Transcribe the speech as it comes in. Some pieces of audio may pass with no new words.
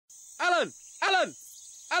Alan! Alan!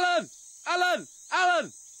 Alan! Alan!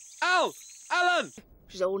 Alan! Al! Alan!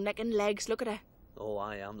 She's all neck and legs. Look at her. Oh,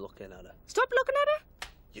 I am looking at her. Stop looking at her.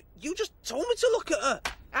 You just told me to look at her.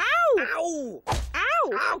 Ow! Ow!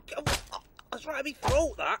 Ow! Ow! That's right in my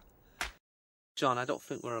throat, that. John, I don't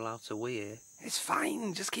think we're allowed to wee here. It's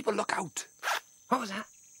fine, just keep a lookout. What was that?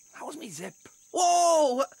 That was me zip.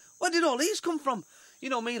 Whoa! Where did all these come from? You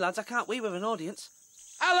know me, lads, I can't wee with an audience.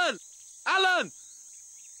 Alan! Alan!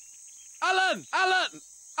 Alan! Alan!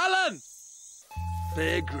 Alan!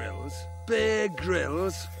 Bear Grylls? Bear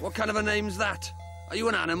Grylls? What kind of a name's that? Are you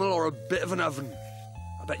an animal or a bit of an oven?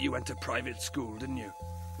 I bet you went to private school, didn't you?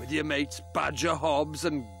 With your mates Badger Hobbs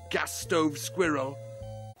and Gas Stove Squirrel.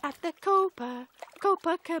 At the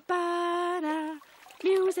Copacabana,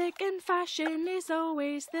 music and fashion is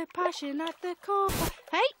always the passion at the Copa.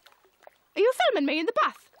 Hey! Are you filming me in the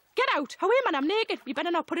bath? Get out! Away, man, I'm naked. You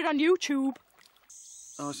better not put it on YouTube.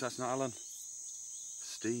 Oh, so that's not Alan.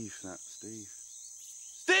 Steve, that's Steve.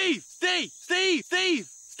 Steve! Steve! Steve! Steve!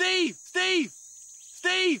 Steve! Steve!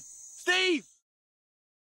 Steve! Steve!